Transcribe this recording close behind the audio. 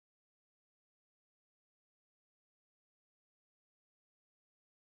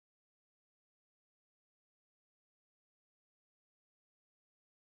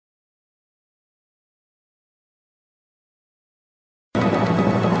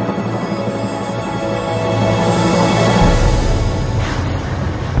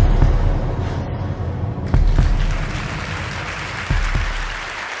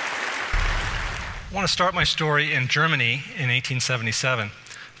want to start my story in Germany in 1877,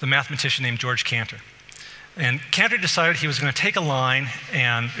 with a mathematician named George Cantor. And Cantor decided he was going to take a line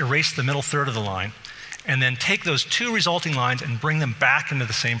and erase the middle third of the line, and then take those two resulting lines and bring them back into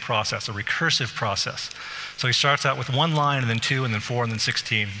the same process, a recursive process. So he starts out with one line, and then two, and then four, and then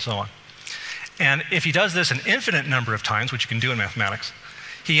 16, and so on. And if he does this an infinite number of times, which you can do in mathematics,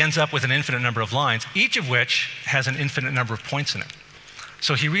 he ends up with an infinite number of lines, each of which has an infinite number of points in it.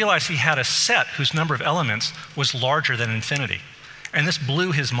 So he realized he had a set whose number of elements was larger than infinity. And this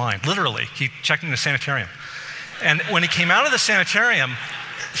blew his mind, literally. He checked in the sanitarium. And when he came out of the sanitarium,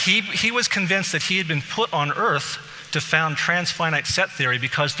 he was convinced that he had been put on Earth to found transfinite set theory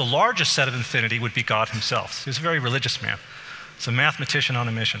because the largest set of infinity would be God himself. He was a very religious man. He's a mathematician on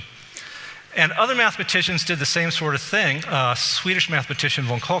a mission. And other mathematicians did the same sort of thing. Swedish mathematician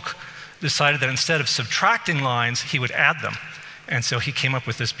von Koch decided that instead of subtracting lines, he would add them. And so he came up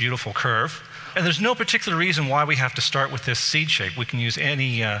with this beautiful curve. And there's no particular reason why we have to start with this seed shape. We can use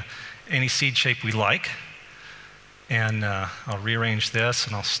any seed shape we like. And I'll rearrange this,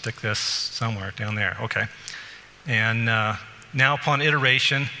 and I'll stick this somewhere down there. Okay. And now upon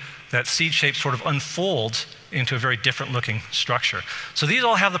iteration, that seed shape sort of unfolds into a very different looking structure. So these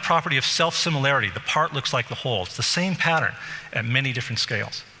all have the property of self-similarity. The part looks like the whole. It's the same pattern at many different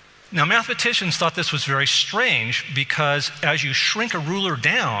scales. Now, mathematicians thought this was very strange because as you shrink a ruler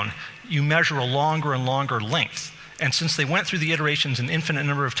down, you measure a longer and longer length. And since they went through the iterations an infinite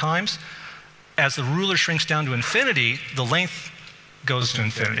number of times, as the ruler shrinks down to infinity, the length goes to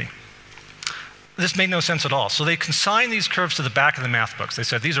infinity. This made no sense at all. So they consigned these curves to the back of the math books. They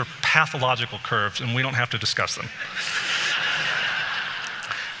said, these are pathological curves, and we don't have to discuss them.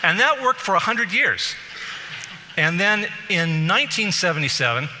 And that worked for 100 years. And then in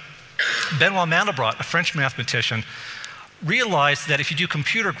 1977, Benoit Mandelbrot, a French mathematician, realized that if you do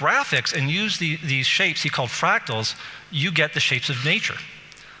computer graphics and use these shapes he called fractals, you get the shapes of nature.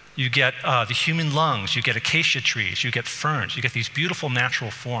 You get the human lungs, you get acacia trees, you get ferns, you get these beautiful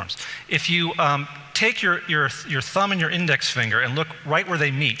natural forms. If you take your thumb and your index finger and look right where they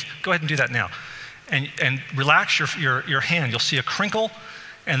meet, go ahead and do that now, and relax your hand, you'll see a crinkle,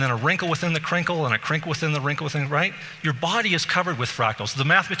 and then a wrinkle within the crinkle, and a crinkle within the wrinkle within, right? Your body is covered with fractals. The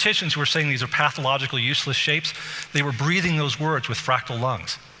mathematicians who were saying these are pathological, useless shapes, they were breathing those words with fractal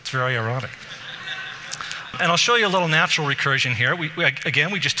lungs. It's very ironic. And I'll show you a little natural recursion here.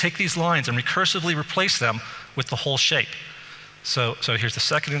 Again, we just take these lines and recursively replace them with the whole shape. So here's the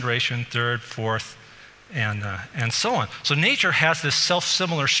second iteration, third, fourth, and so on. So nature has this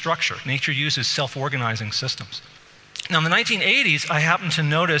self-similar structure. Nature uses self-organizing systems. Now, in the 1980s, I happened to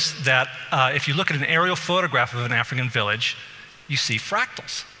notice that if you look at an aerial photograph of an African village, you see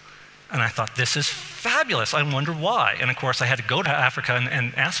fractals. And I thought, this is fabulous. I wonder why. And of course, I had to go to Africa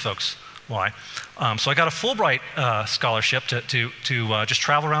and ask folks why. So I got a Fulbright scholarship to just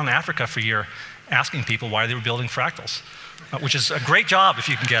travel around Africa for a year asking people why they were building fractals, which is a great job if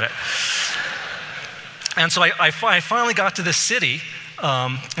you can get it. And so I finally got to this city,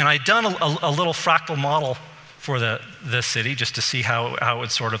 and I'd done a little fractal model for the city just to see how it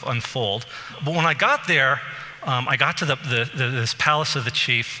would sort of unfold. But when I got there, I got to this palace of the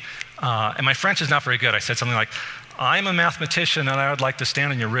chief, and my French is not very good. I said something like, I'm a mathematician and I would like to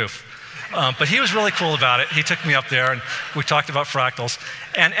stand on your roof. But he was really cool about it. He took me up there and we talked about fractals.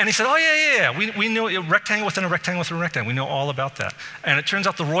 And he said, oh yeah. We know a rectangle within a rectangle within a rectangle. We know all about that. And it turns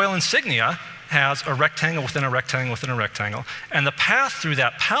out the royal insignia has a rectangle within a rectangle within a rectangle. And the path through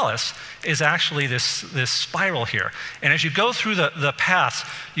that palace is actually this spiral here. And as you go through the paths,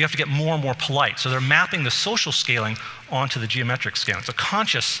 you have to get more and more polite. So they're mapping the social scaling onto the geometric scaling. It's a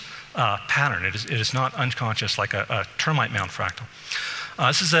conscious pattern. It is not unconscious like a termite mound fractal.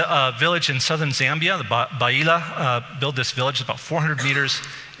 This is a village in southern Zambia. The Baila built this village. It's about 400 meters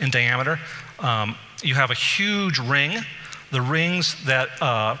in diameter. You have a huge ring. The rings that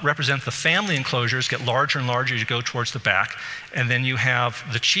represent the family enclosures get larger and larger as you go towards the back. And then you have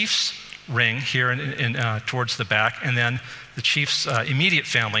the chief's ring here towards the back, and then the chief's immediate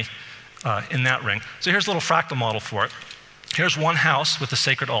family in that ring. So here's a little fractal model for it. Here's one house with the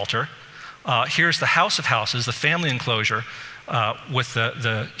sacred altar. Here's the house of houses, the family enclosure, with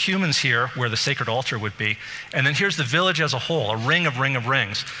the humans here where the sacred altar would be. And then here's the village as a whole, a ring of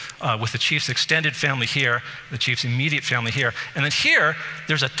rings, with the chief's extended family here, the chief's immediate family here. And then here,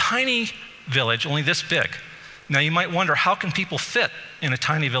 there's a tiny village, only this big. Now you might wonder, how can people fit in a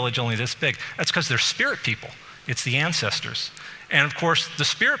tiny village only this big? That's because they're spirit people. It's the ancestors. And of course, the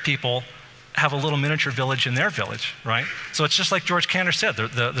spirit people have a little miniature village in their village, right? So it's just like George Cantor said,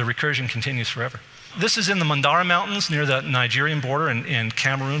 the recursion continues forever. This is in the Mandara Mountains near the Nigerian border in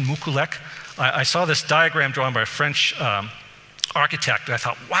Cameroon, Mukulek. I saw this diagram drawn by a French architect, and I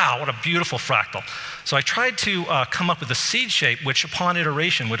thought, wow, what a beautiful fractal. So I tried to come up with a seed shape which upon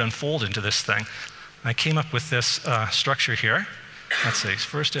iteration would unfold into this thing. I came up with this structure here. Let's see,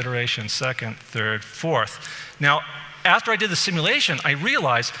 first iteration, second, third, fourth. Now, after I did the simulation, I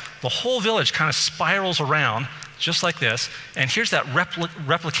realized the whole village kind of spirals around just like this, and here's that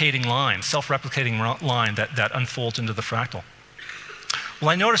replicating line, self-replicating line that unfolds into the fractal. Well,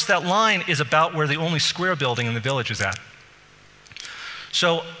 I noticed that line is about where the only square building in the village is at.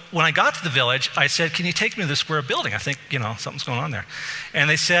 So when I got to the village, I said, can you take me to the square building? I think, you know, something's going on there. And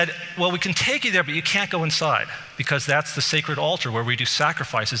they said, well, we can take you there, but you can't go inside because that's the sacred altar where we do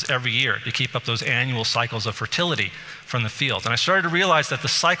sacrifices every year to keep up those annual cycles of fertility from the field. And I started to realize that the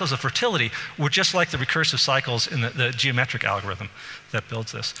cycles of fertility were just like the recursive cycles in the geometric algorithm that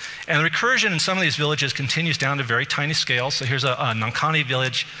builds this. And the recursion in some of these villages continues down to very tiny scales. So here's a Nankani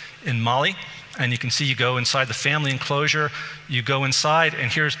village in Mali. And you can see you go inside the family enclosure, you go inside,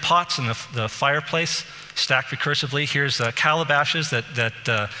 and here's pots in the fireplace stacked recursively. Here's calabashes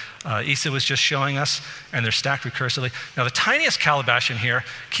that Isa was just showing us, and they're stacked recursively. Now, the tiniest calabash in here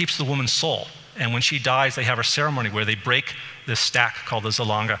keeps the woman's soul. And when she dies, they have a ceremony where they break this stack called the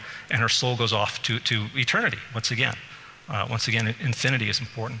Zalanga, and her soul goes off to eternity once again. Infinity is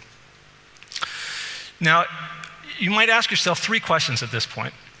important. Now, you might ask yourself 3 questions at this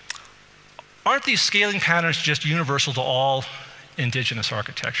point. Aren't these scaling patterns just universal to all indigenous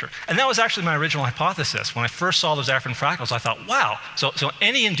architecture? And that was actually my original hypothesis. When I first saw those African fractals, I thought, wow, so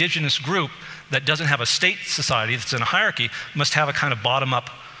any indigenous group that doesn't have a state society that's in a hierarchy must have a kind of bottom-up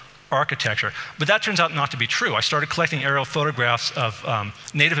architecture. But that turns out not to be true. I started collecting aerial photographs of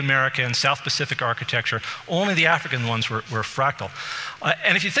Native American, South Pacific architecture. Only the African ones were fractal.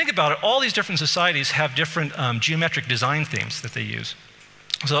 And if you think about it, all these different societies have different geometric design themes that they use.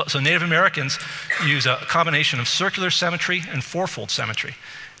 So Native Americans use a combination of circular symmetry and fourfold symmetry.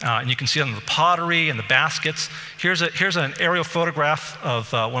 And you can see on the pottery and the baskets. Here's an aerial photograph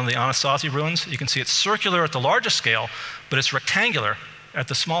of one of the Anasazi ruins. You can see it's circular at the largest scale, but it's rectangular at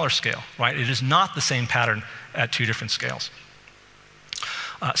the smaller scale, right? It is not the same pattern at 2 different scales.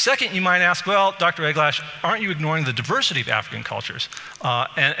 Second, you might ask, well, Dr. Eglash, aren't you ignoring the diversity of African cultures?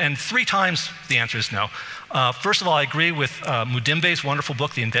 And 3 times the answer is no. First of all, I agree with Mudimbe's wonderful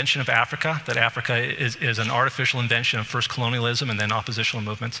book, The Invention of Africa, that Africa is an artificial invention of first colonialism and then oppositional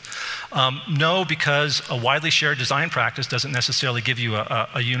movements. No, because a widely shared design practice doesn't necessarily give you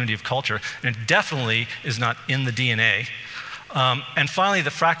a unity of culture, and it definitely is not in the DNA. And finally, the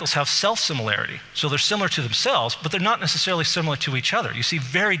fractals have self-similarity. So they're similar to themselves, but they're not necessarily similar to each other. You see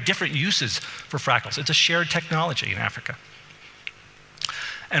very different uses for fractals. It's a shared technology in Africa.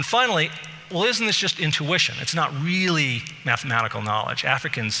 And finally, well, isn't this just intuition? It's not really mathematical knowledge.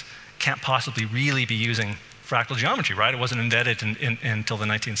 Africans can't possibly really be using fractal geometry, right? It wasn't invented until the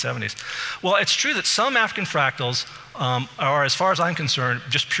 1970s. Well, it's true that some African fractals are, as far as I'm concerned,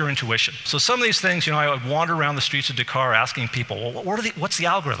 just pure intuition. So some of these things, you know, I would wander around the streets of Dakar asking people, well, what's the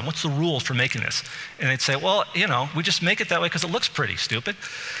algorithm? What's the rule for making this? And they'd say, well, you know, we just make it that way because it looks pretty, stupid.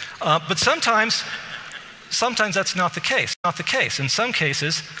 But sometimes that's not the case. In some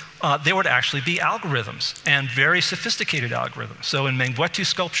cases, there would actually be algorithms, and very sophisticated algorithms. So in Mengwetu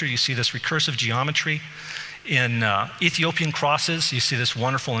sculpture, you see this recursive geometry. In Ethiopian crosses, you see this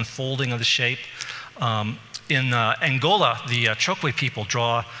wonderful unfolding of the shape. In Angola, the Chokwe people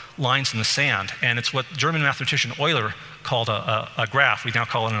draw lines in the sand, and it's what German mathematician Euler called a graph. We now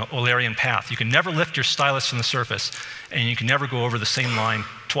call it an Eulerian path. You can never lift your stylus from the surface, and you can never go over the same line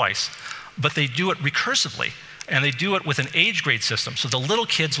twice. But they do it recursively, and they do it with an age grade system. So the little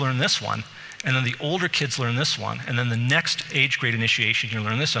kids learn this one, and then the older kids learn this one, and then the next age grade initiation, you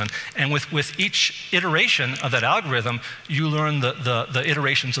learn this one. And with each iteration of that algorithm, you learn the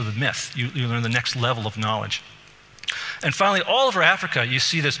iterations of the myth. You learn the next level of knowledge. And finally, all over Africa, you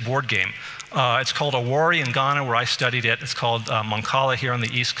see this board game. It's called Awori in Ghana, where I studied it. It's called Mancala here on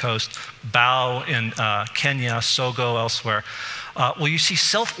the East Coast, Bao in Kenya, Sogo elsewhere. Well, you see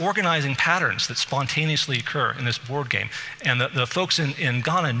self-organizing patterns that spontaneously occur in this board game. And the folks in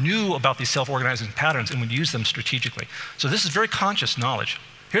Ghana knew about these self-organizing patterns and would use them strategically. So this is very conscious knowledge.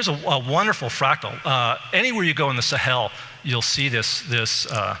 Here's a wonderful fractal. Anywhere you go in the Sahel, you'll see this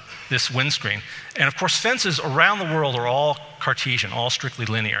windscreen. And of course, fences around the world are all Cartesian, all strictly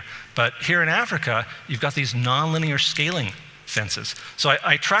linear. But here in Africa, you've got these nonlinear scaling fences. So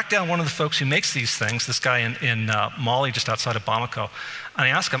I tracked down one of the folks who makes these things, this guy in Mali, just outside of Bamako, and I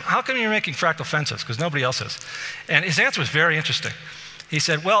asked him, how come you're making fractal fences? Because nobody else is. And his answer was very interesting. He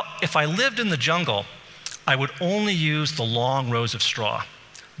said, well, if I lived in the jungle, I would only use the long rows of straw,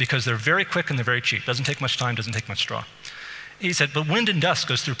 because they're very quick and they're very cheap. Doesn't take much time, doesn't take much straw. He said, but wind and dust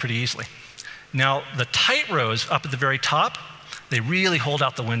goes through pretty easily. Now, the tight rows up at the very top, they really hold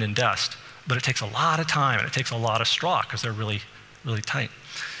out the wind and dust, but it takes a lot of time and it takes a lot of straw because they're really, really tight.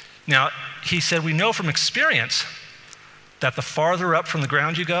 Now, he said, we know from experience that the farther up from the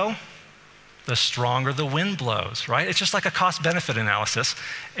ground you go, the stronger the wind blows, right? It's just like a cost-benefit analysis.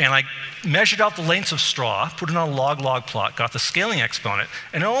 And I measured out the lengths of straw, put it on a log-log plot, got the scaling exponent,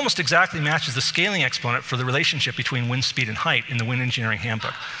 and it almost exactly matches the scaling exponent for the relationship between wind speed and height in the Wind Engineering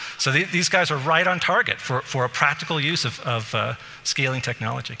Handbook. So these guys are right on target for a practical use of scaling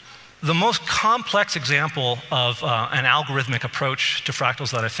technology. The most complex example of an algorithmic approach to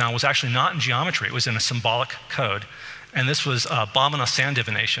fractals that I found was actually not in geometry. It was in a symbolic code. And this was Bamana sand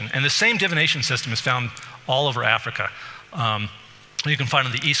divination. And the same divination system is found all over Africa. You can find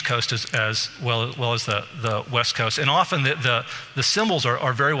on the East Coast as well as the West Coast. And often the symbols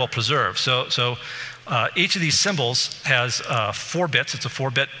are very well preserved. So each of these symbols has 4 bits. It's a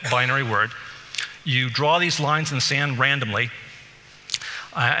 4-bit binary word. You draw these lines in the sand randomly.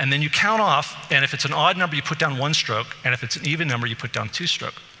 And then you count off. And if it's an odd number, you put down 1 stroke. And if it's an even number, you put down 2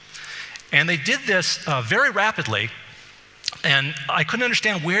 stroke. And they did this very rapidly. And I couldn't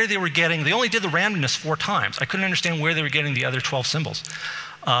understand where they were getting, they only did the randomness 4 times. I couldn't understand where they were getting the other 12 symbols.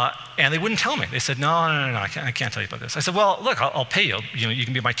 And they wouldn't tell me. They said, no, I can't tell you about this. I said, well, look, I'll pay you. You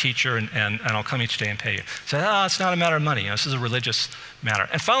can be my teacher and I'll come each day and pay you. I said, oh, it's not a matter of money. This is a religious matter.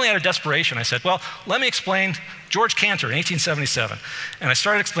 And finally, out of desperation, I said, well, let me explain George Cantor in 1877. And I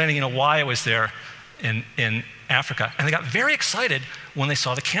started explaining, why I was there in Africa. And they got very excited when they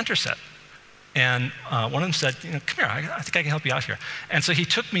saw the Cantor set. And one of them said, come here, I think I can help you out here. And so he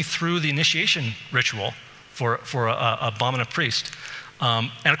took me through the initiation ritual for a Bamana priest.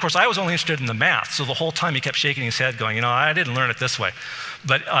 And of course, I was only interested in the math, so the whole time he kept shaking his head going, I didn't learn it this way.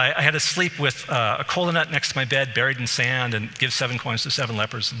 But I had to sleep with a kola nut next to my bed, buried in sand, and give 7 coins to 7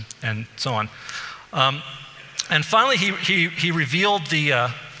 lepers, and so on. And finally, he revealed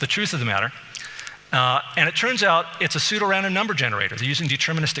the truth of the matter. And it turns out it's a pseudo-random number generator. They're using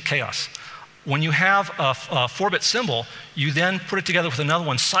deterministic chaos. When you have a 4-bit symbol, you then put it together with another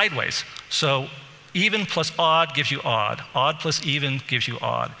one sideways. So even plus odd gives you odd. Odd plus even gives you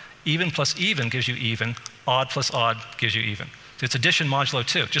odd. Even plus even gives you even. Odd plus odd gives you even. So it's addition modulo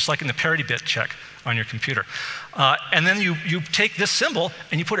 2, just like in the parity bit check on your computer. And then you take this symbol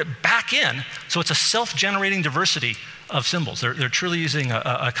and you put it back in, so it's a self-generating diversity of symbols. They're truly using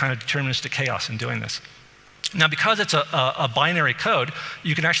a kind of deterministic chaos in doing this. Now, because it's a binary code,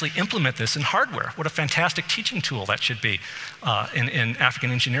 you can actually implement this in hardware. What a fantastic teaching tool that should be in African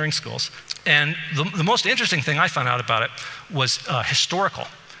engineering schools. And the most interesting thing I found out about it was historical.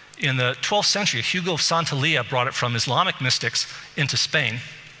 In the 12th century, Hugo of Santillana brought it from Islamic mystics into Spain.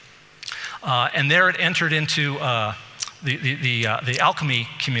 And there it entered into the alchemy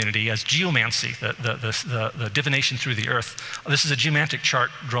community as geomancy, the divination through the earth. This is a geomantic chart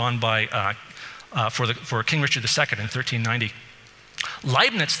drawn by for King Richard II in 1390.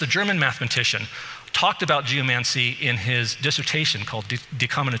 Leibniz, the German mathematician, talked about geomancy in his dissertation called De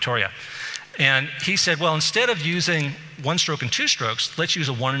Combinatoria. And he said, well, instead of using 1 stroke and 2 strokes, let's use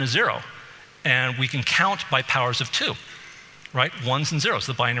a 1 and a 0. And we can count by powers of 2, right? 1s and 0s,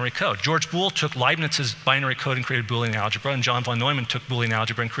 the binary code. George Boole took Leibniz's binary code and created Boolean algebra, and John von Neumann took Boolean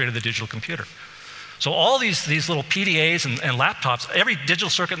algebra and created the digital computer. So all these little PDAs and laptops, every digital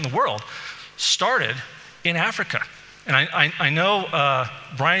circuit in the world, started in Africa. And I know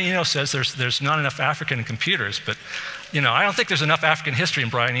Brian Eno says there's not enough African in computers, but I don't think there's enough African history in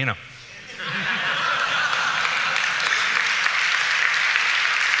Brian Eno.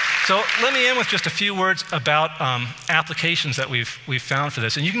 So let me end with just a few words about applications that we've found for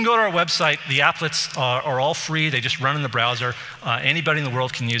this. And you can go to our website. The applets are all free. They just run in the browser. Anybody in the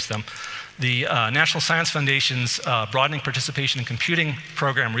world can use them. The National Science Foundation's Broadening Participation in Computing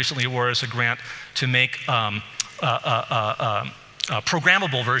program recently awarded us a grant to make a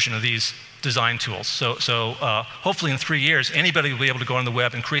programmable version of these design tools. So hopefully in 3 years, anybody will be able to go on the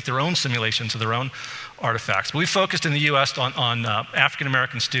web and create their own simulations of their own artifacts. But we focused in the US on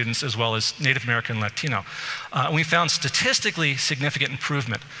African-American students as well as Native American and Latino. And we found statistically significant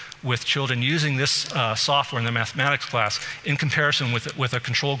improvement with children using this software in their mathematics class in comparison with a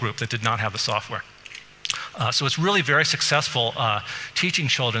control group that did not have the software. So it's really very successful teaching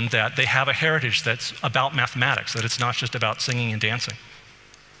children that they have a heritage that's about mathematics, that it's not just about singing and dancing.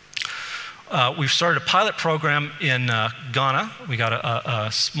 We've started a pilot program in Ghana. We got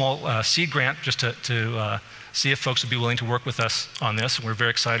a small seed grant just to see if folks would be willing to work with us on this. And we're very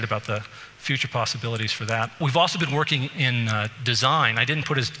excited about the future possibilities for that. We've also been working in design. I didn't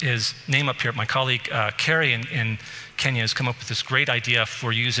put his name up here. My colleague Kerry in Kenya has come up with this great idea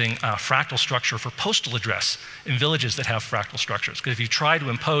for using fractal structure for postal address in villages that have fractal structures. Because if you try to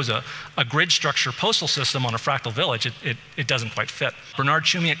impose a grid structure postal system on a fractal village, it doesn't quite fit. Bernard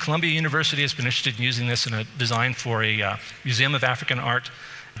Tschumi at Columbia University has been interested in using this in a design for a Museum of African Art.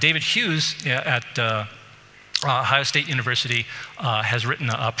 David Hughes at Ohio State University has written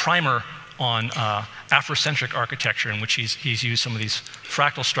a primer on Afrocentric architecture in which he's used some of these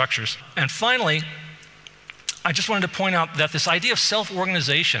fractal structures. And finally, I just wanted to point out that this idea of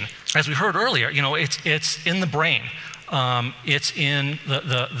self-organization, as we heard earlier, it's in the brain. It's in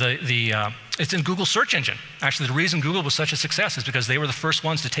it's in Google's search engine. Actually, the reason Google was such a success is because they were the first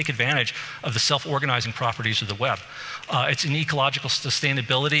ones to take advantage of the self-organizing properties of the web. It's in ecological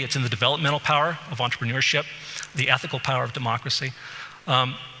sustainability. It's in the developmental power of entrepreneurship, the ethical power of democracy.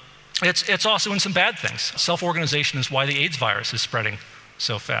 It's also in some bad things. Self-organization is why the AIDS virus is spreading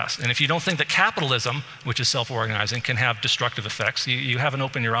so fast. And if you don't think that capitalism, which is self-organizing, can have destructive effects, you haven't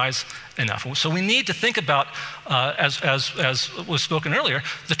opened your eyes enough. So we need to think about, as was spoken earlier,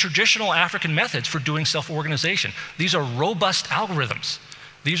 the traditional African methods for doing self-organization. These are robust algorithms.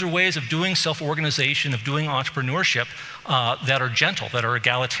 These are ways of doing self-organization, of doing entrepreneurship that are gentle, that are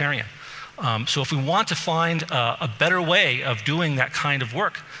egalitarian. So if we want to find a better way of doing that kind of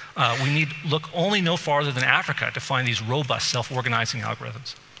work, we need look only no farther than Africa to find these robust self-organizing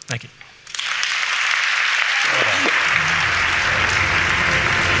algorithms. Thank you.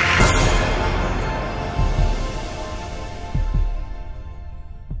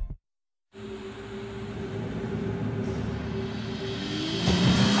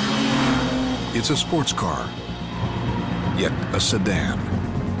 It's a sports car, yet a sedan.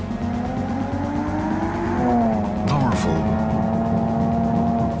 Powerful,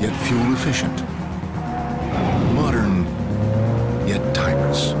 yet fuel efficient. Modern, yet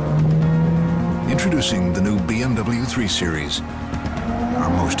timeless. Introducing the new BMW 3 Series, our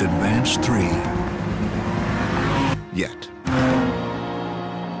most advanced 3 yet.